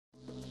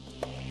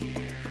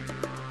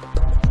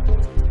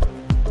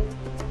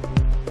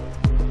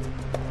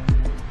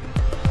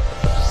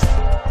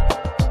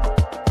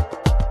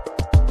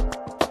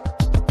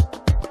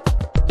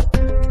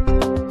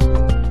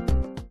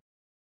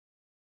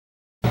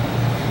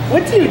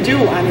What do you do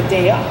on a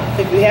day off?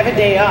 If you have a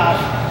day off,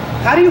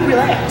 how do you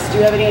relax? Do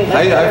you have any?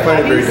 Like, I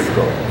find it very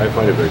difficult. I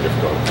find it very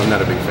difficult. I'm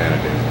not a big fan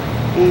of days.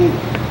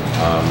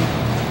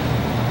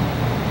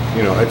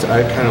 You know, I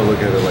kind of look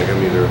at it like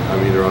I'm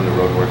either on the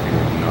road working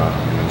or not.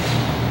 You know?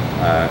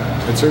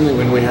 And certainly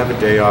when we have a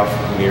day off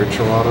near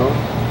Toronto,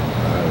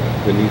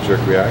 the knee-jerk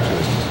reaction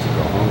is just to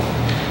go home,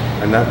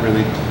 and that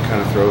really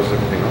kind of throws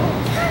everything off.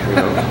 You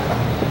know,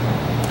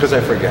 because I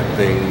forget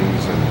things,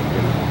 and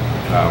you know.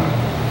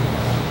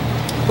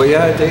 But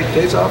yeah,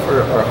 days off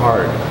are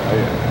hard.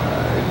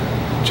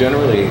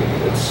 Generally,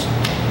 it's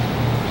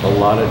a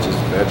lot of just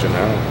vegging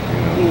out, you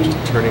know, just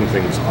turning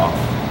things off.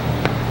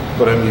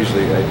 But I'm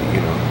usually,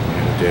 you know, I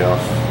had a day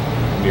off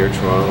near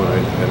Toronto,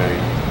 and I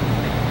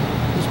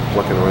was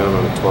plucking around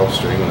on a 12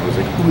 string, and I was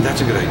like, ooh,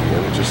 that's a good idea.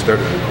 And I just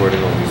started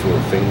recording all these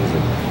little things,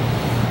 and,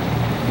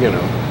 you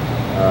know,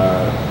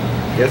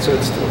 yeah, so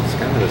it's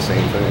kind of the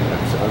same thing.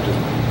 I'm just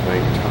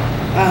playing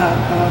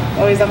guitar.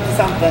 Always up to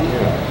something.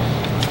 Yeah.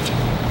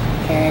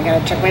 Okay, I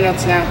gotta check my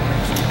notes now.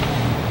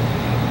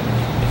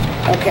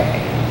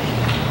 Okay.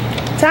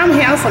 Tom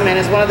Hasselman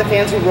is one of the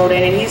fans who wrote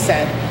in, and he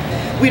said,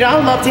 "We'd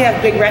all love to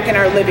have Big Wreck in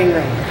our living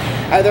room.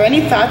 Are there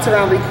any thoughts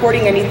around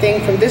recording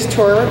anything from this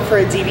tour for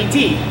a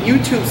DVD?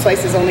 YouTube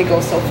slices only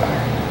go so far."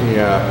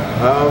 Yeah,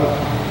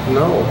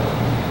 no,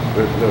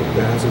 it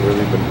hasn't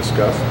really been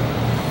discussed.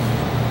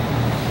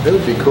 It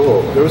would be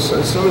cool. There was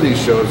some of these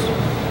shows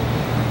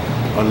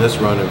on this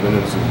run have been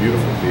in some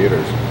beautiful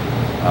theaters.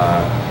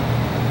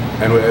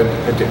 And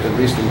at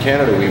least in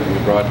Canada, we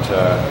brought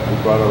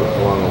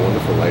along a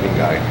wonderful lighting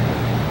guy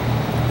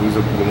who's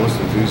the most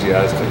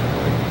enthusiastic,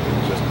 like,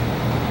 just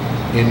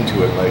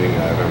into it lighting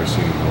guy I've ever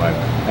seen in my life.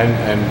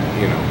 And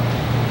you know,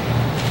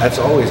 that's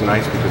always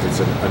nice because it's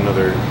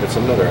another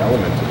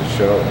element to the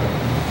show.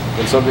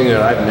 And something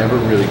that I've never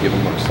really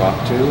given much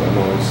thought to. I'm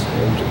always,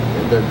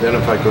 then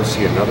if I go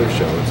see another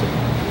show, it's like,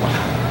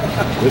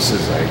 wow, this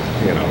is like,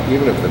 you know,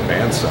 even if the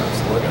band sucks,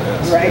 look at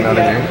this. Right, you know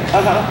what I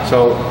mean?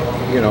 So,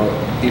 you know,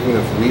 even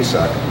if we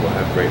suck, we'll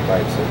have great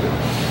lights.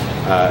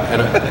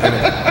 An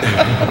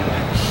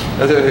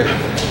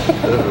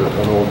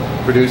old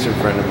producer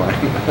friend of mine,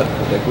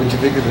 like, what'd you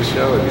think of the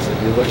show? And he said,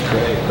 you look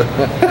great.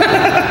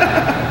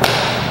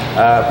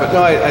 But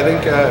no, I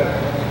think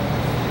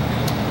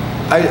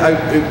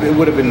it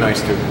would have been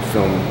nice to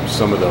film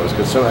some of those,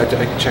 because I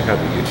check out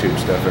the YouTube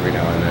stuff every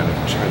now and then.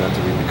 I try not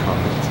to read the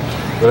comments,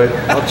 but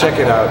I'll check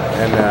it out,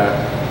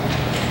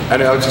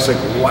 and I was just like,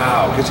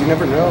 wow, because you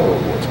never know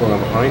what's going on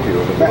behind you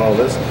with all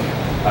this.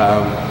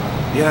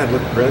 Yeah, it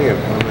looked brilliant.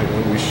 I'm like,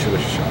 well, we should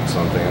have shot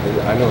something.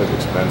 I know it's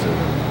expensive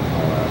and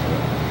all that, but,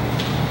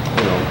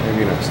 you know,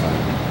 maybe next time.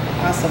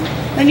 Awesome.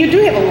 And you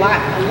do have a lot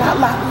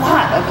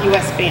of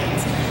U.S.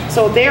 fans.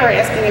 So they're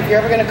asking if you're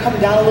ever going to come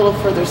down a little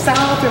further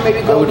south, or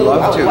maybe go a little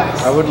out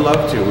west. I would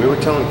love to. We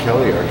were telling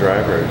Kelly, our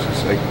driver, it's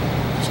just like,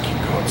 just keep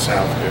going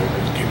south, dude.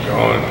 Just keep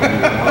going.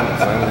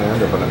 Finally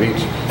end up on the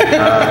beach.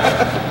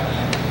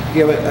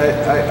 Yeah, but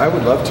I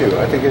would love to.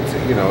 I think it's,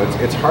 you know,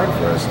 it's hard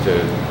for us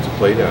to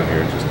play down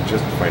here,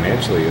 just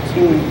financially. It's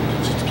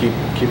just to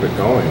keep it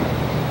going,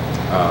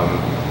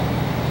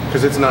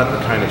 because it's not the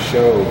kind of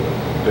show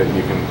that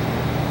you can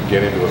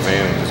get into a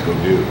van and just go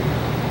do,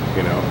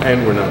 you know.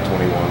 And we're not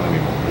 21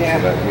 anymore. Yeah.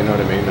 So that, you know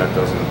what I mean?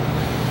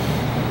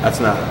 That's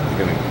not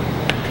going to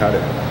cut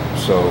it.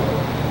 So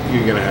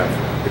you're going to have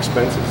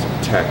expenses,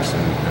 techs,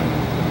 and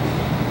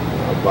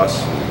a bus.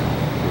 And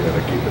you got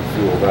to keep it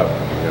fueled up.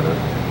 You got to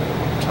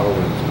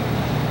television.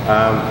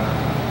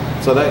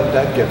 So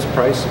that gets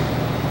pricey.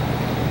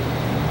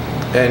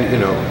 And, you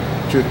know,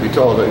 truth be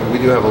told, we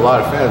do have a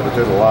lot of fans, but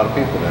there's a lot of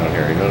people down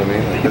here. You know what I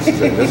mean? Like, this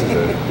is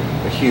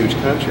a huge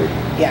country.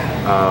 Yeah.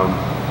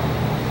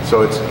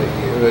 So it's,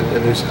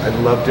 and I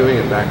loved doing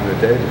it back in the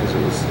day, because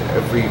it was,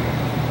 every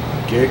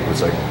gig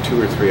was like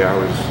 2 or 3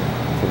 hours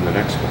from the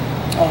next one.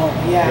 Oh,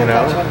 yeah. You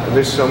know, gotcha. and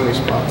there's so many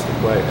spots to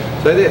play.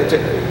 So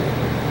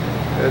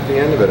at the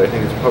end of it, I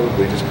think it's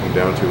probably just come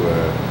down to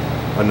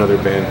another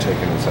band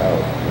taking us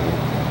out,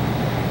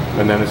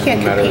 and then it's a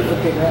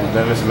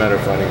matter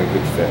of finding a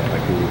good fit,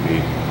 like who would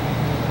be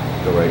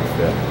the right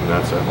fit, and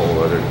that's a whole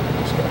other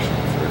discussion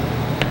for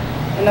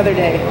another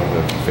day.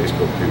 The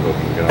Facebook people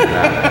can get on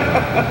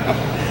that.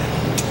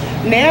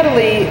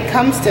 Natalie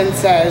Cumston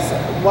says,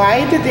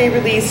 "Why did they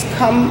release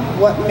Come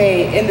What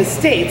May in the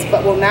States,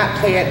 but will not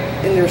play it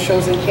in their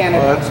shows in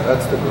Canada?" Well,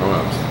 that's the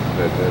grown-ups.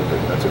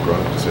 That's a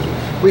grown-up decision.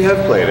 We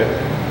have played it.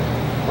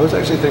 I was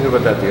actually thinking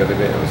about that the other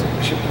day. I was like,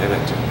 we should play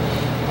that too.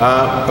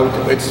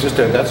 That's just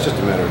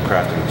a matter of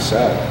crafting the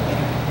set,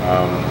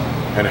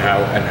 and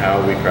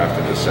how we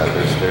crafted the set.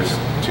 There's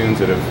tunes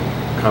that have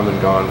come and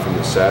gone from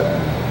the set.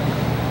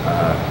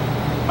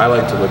 I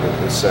like to look at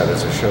the set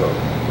as a show,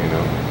 you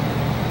know,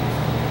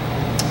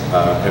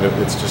 and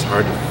it's just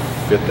hard to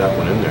fit that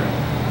one in there.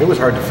 It was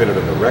hard to fit it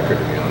on the record,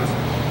 to be honest.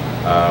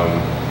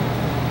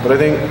 But I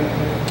think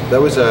that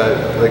was a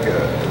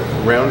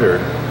Rounder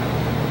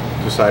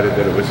decided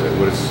that it was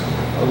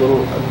a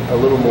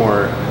little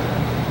more,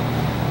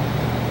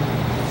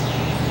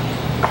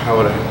 how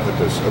would I put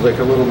this, like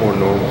a little more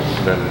normal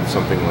than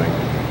something like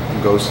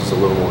Ghost is a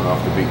little more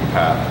off the beaten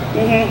path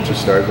to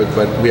start with,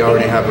 but we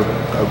already have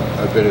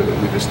a bit of,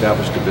 we've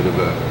established a bit of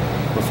a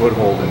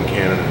foothold in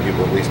Canada.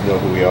 People at least know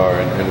who we are,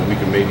 and we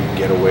can maybe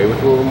get away with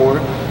a little more.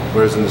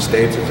 Whereas in the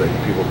States, it's like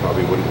people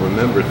probably wouldn't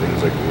remember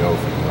things like the Oath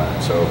and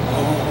that. So,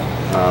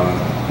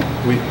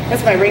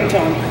 that's my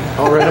ringtone.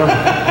 Oh, right on.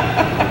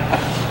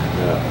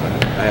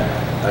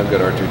 Yeah, I've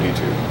got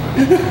R2D2.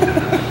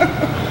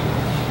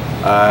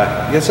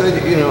 Yes,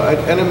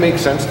 and it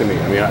makes sense to me.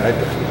 I mean,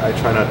 I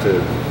try not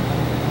to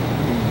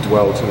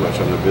dwell too much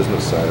on the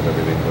business side of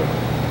everything, but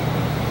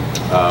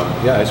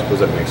yeah, I suppose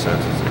that makes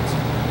sense. It's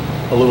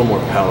a little more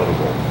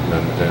palatable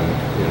than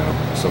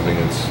something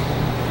that's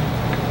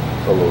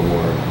a little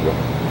more what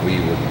we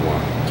would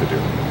want to do.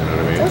 You know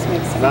what I mean? It does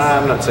make sense. Nah,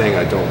 I'm not saying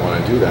I don't want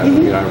to do that. I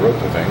mean, I wrote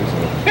the things,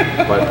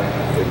 but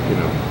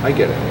I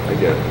get it.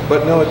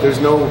 But no, there's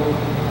no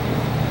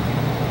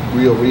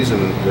real reason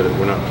that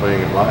we're not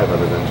playing it live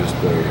other than just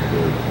the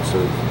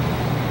sort of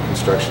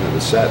construction of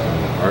the set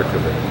and the arc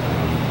of it, and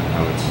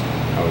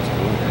how it's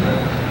going.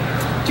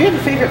 Do you have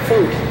a favorite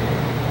food?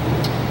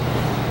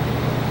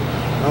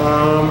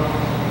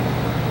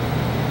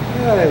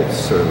 Yeah, it's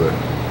sort of a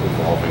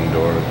revolving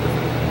door of different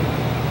things.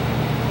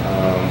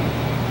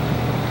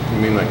 You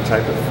mean like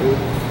type of food?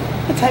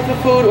 A type of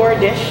food or a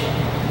dish?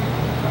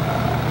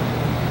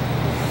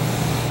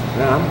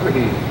 Yeah, I'm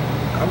pretty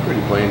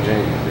plain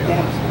Jane, to be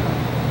honest.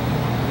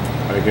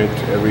 I get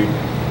every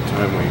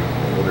time we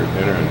order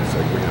dinner, and it's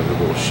like we have a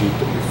little sheet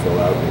that we fill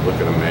out and we look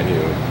at a menu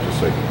and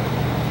just like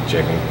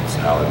chicken,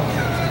 salad.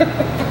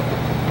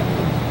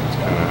 It's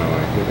kind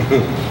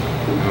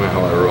of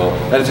how I roll.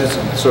 That's just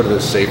sort of the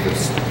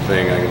safest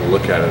thing. I can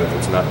look at it. If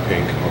it's not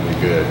pink, I'll be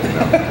good.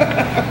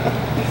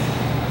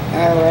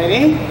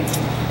 Alrighty.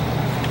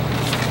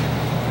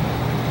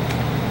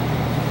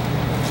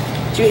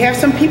 Do you have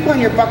some people on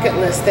your bucket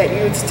list that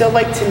you would still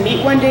like to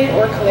meet one day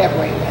or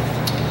collaborate with?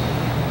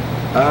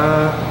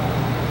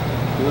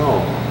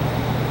 No.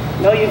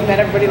 No, you've met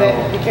everybody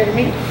that you care to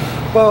meet?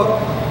 Well,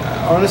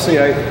 honestly,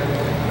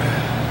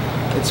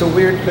 it's a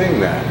weird thing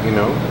that,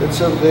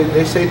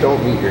 they say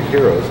don't meet your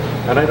heroes,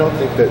 and I don't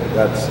think that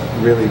that's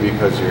really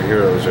because your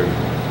heroes are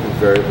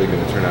invariably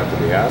going to turn out to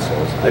be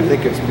assholes. I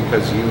think it's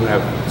because you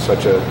have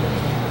such a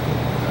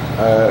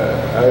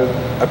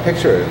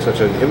picture,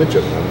 such an image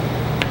of them,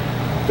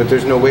 that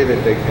there's no way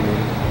that they can,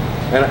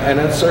 and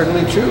that's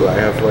certainly true. I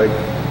have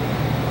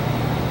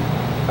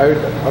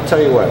I'll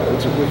tell you what,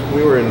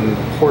 we were in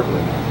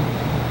Portland,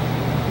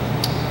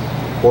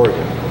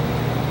 Oregon,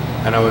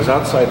 and I was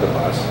outside the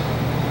bus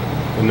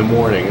in the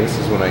morning. This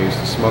is when I used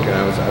to smoke, and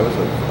I was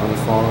like on the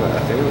phone. I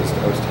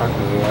was talking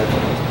to my wife,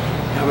 and I was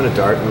having a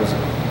dart, and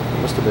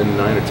it must have been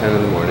 9 or 10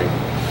 in the morning,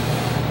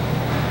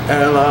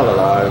 and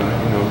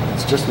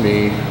it's just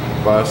me,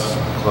 bus,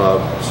 club,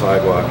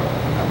 sidewalk,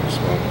 having a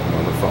smoke, I'm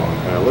on the phone,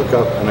 and I look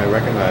up and I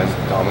recognize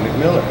Dominic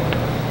Miller,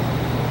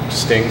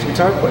 Sting's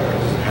guitar player.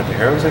 I had the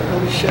hair. I was like,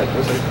 holy shit. I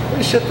was like,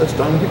 holy shit, that's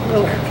Dominic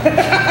Miller.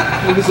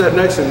 Look at that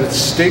next, and it's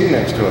Sting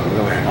next to him.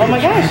 Oh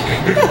my gosh.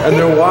 And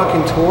they're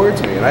walking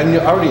towards me, and I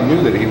already knew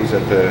that he was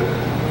at the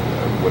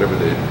whatever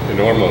the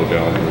Enormo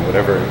Dome or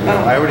whatever.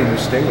 I already knew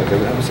Sting was there,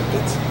 and I was like,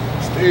 that's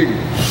Sting.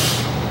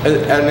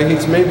 And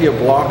he's maybe a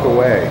block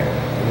away,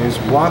 and he's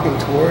walking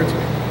towards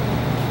me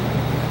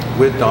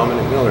with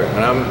Dominic Miller,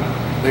 and I'm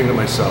thinking to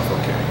myself,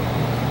 okay,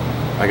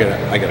 I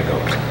gotta go.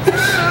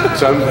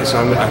 So I'm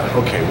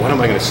okay, what am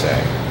I gonna say?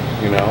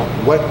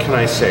 What can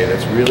I say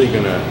that's really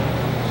gonna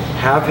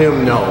have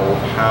him know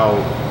how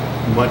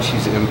much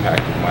he's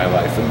impacted my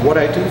life and what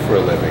I do for a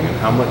living and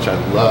how much I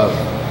love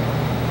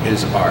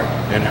his art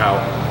and how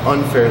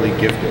unfairly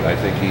gifted I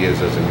think he is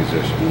as a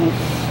musician.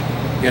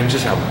 And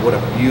just what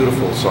a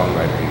beautiful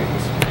songwriter he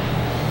is.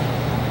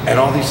 And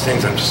all these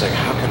things, I'm just like,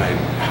 how can I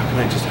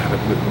just have it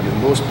the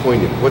most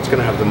poignant? What's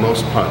gonna have the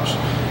most punch?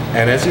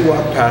 And as he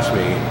walked past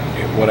me,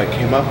 what I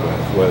came up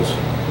with was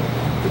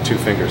the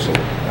 2-finger salute.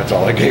 That's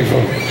all I gave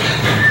him.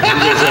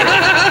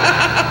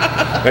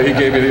 And he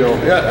gave me the old,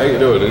 yeah, how you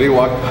doing? And he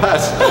walked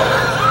past.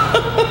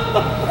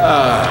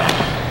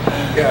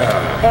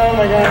 Yeah. Oh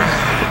my gosh.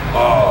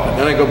 Oh, and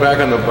then I go back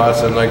on the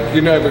bus and like,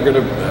 you're never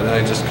gonna, and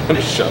I just kind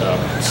of shut up,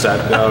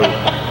 sat down,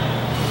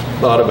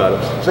 thought about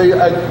it. So,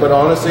 but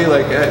honestly,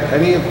 like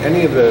any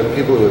of the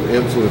people who have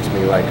influenced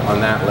me, like on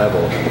that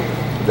level,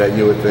 that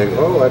you would think,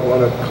 oh, I'd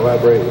want to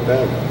collaborate with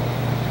them.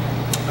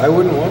 I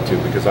wouldn't want to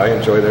because I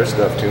enjoy their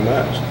stuff too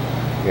much.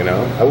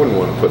 I wouldn't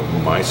want to put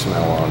my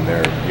smell on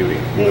their beauty.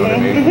 You know what I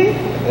mean?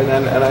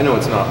 And I know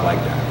it's not like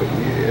that, but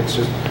it's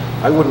just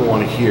I wouldn't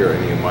want to hear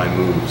any of my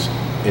moves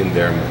in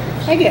their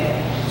moves. I get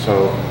it.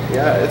 So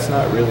yeah, it's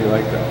not really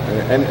like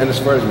that. And as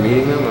far as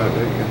meeting them,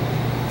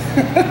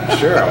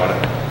 sure, I want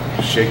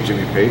to shake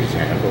Jimmy Page's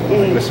hand, but what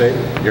am I going to say?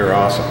 You're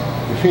awesome.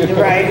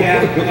 Right?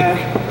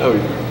 Yeah. Oh,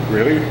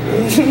 really?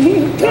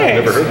 I've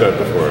never heard that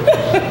before.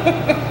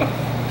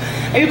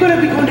 Are you going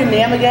to be going to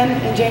NAMM again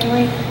in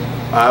January?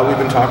 We've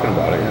been talking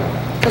about it,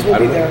 yeah. Because we'll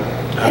be there.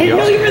 I didn't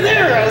know you were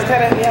there. I was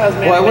kind of, I was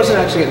mad. Well, I wasn't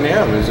actually at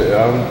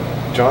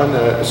NAMM. John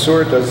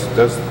Sewer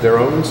does their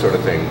own sort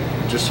of thing,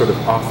 just sort of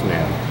off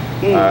NAMM.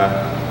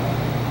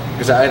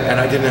 because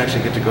I didn't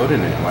actually get to go to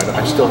NAMM.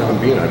 I still haven't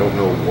been. I don't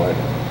know what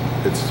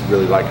it's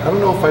really like. I don't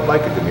know if I'd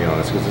like it, to be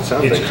honest, because it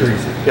sounds It's like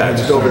crazy. yeah,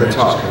 it's just over the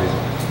top. Crazy.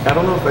 I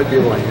don't know if I'd be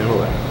able to handle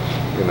that.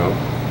 You know,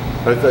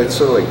 it's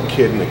sort of like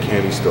Kid in a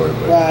Candy Store,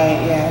 but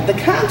Right, yeah. The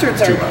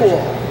concerts are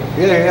cool.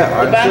 yeah,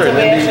 I'm Bonzo sure. And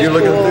then Bash you're is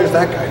looking, cool. there's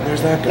that guy, and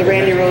there's that guy. The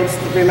Randy Rhoads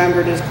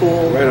Remembered is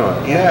cool. Right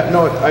on. Yeah,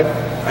 no,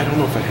 I don't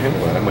know if I'd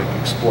handle that. I might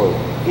explode.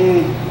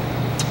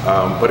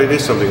 But it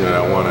is something that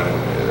I want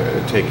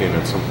to take in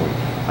at some point.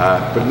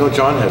 But no,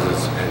 John has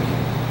his, and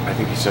I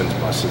think he sends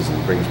buses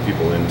and brings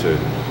people into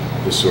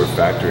the Surf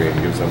Factory and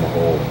gives them a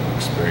whole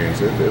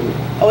experience. It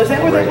was Is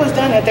that where that was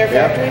done, at their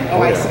factory? Yeah.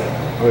 I yeah. see.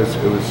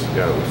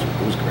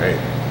 It was great.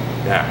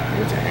 Yeah,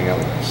 you get to hang out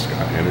with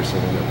Scott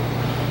Henderson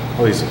and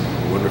all these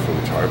wonderful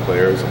guitar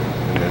players,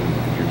 and then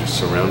you're just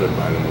surrounded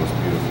by the most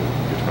beautiful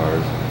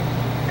guitars,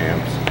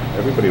 amps.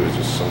 Everybody was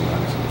just so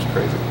nice. It was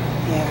crazy.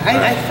 Yeah,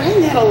 I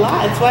find that a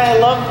lot. That's why I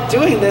love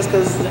doing this,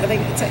 because I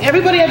think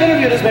everybody I've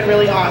interviewed has been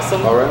really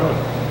awesome. All right.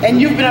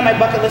 And you've been on my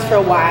bucket list for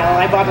a while.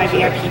 I bought my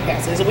VIP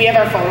passes, and we have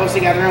our photos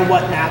together and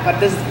whatnot, but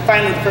this is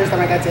finally the first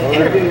time I got to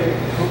interview you.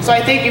 So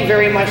I thank you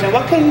very much. And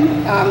what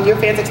can your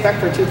fans expect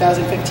for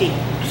 2015?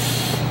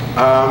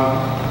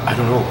 I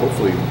don't know.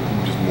 Hopefully,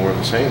 just more of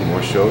the same,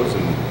 more shows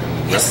and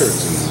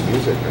records and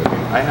music. I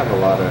mean, I have a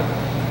lot of.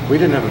 We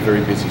didn't have a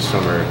very busy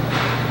summer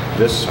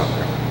this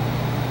summer,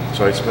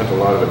 so I spent a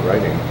lot of it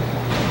writing.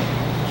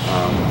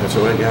 And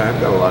so yeah,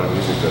 I've got a lot of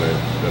music that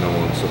I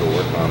want to sort of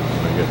work on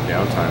when I get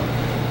downtime.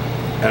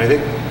 And I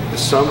think the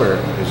summer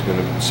of 2015 is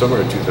going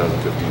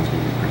to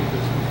be pretty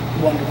busy.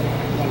 Wonderful.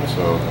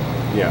 So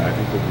yeah, I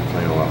think we'll be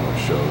playing a lot more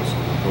shows.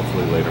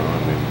 Hopefully later on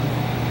maybe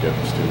get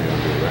the studio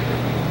and do a record.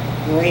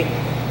 Great.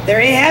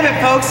 There you have it,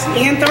 folks.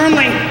 Ian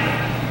Thornley.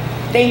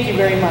 Thank you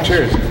very much.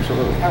 Cheers.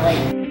 Absolutely. All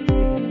right.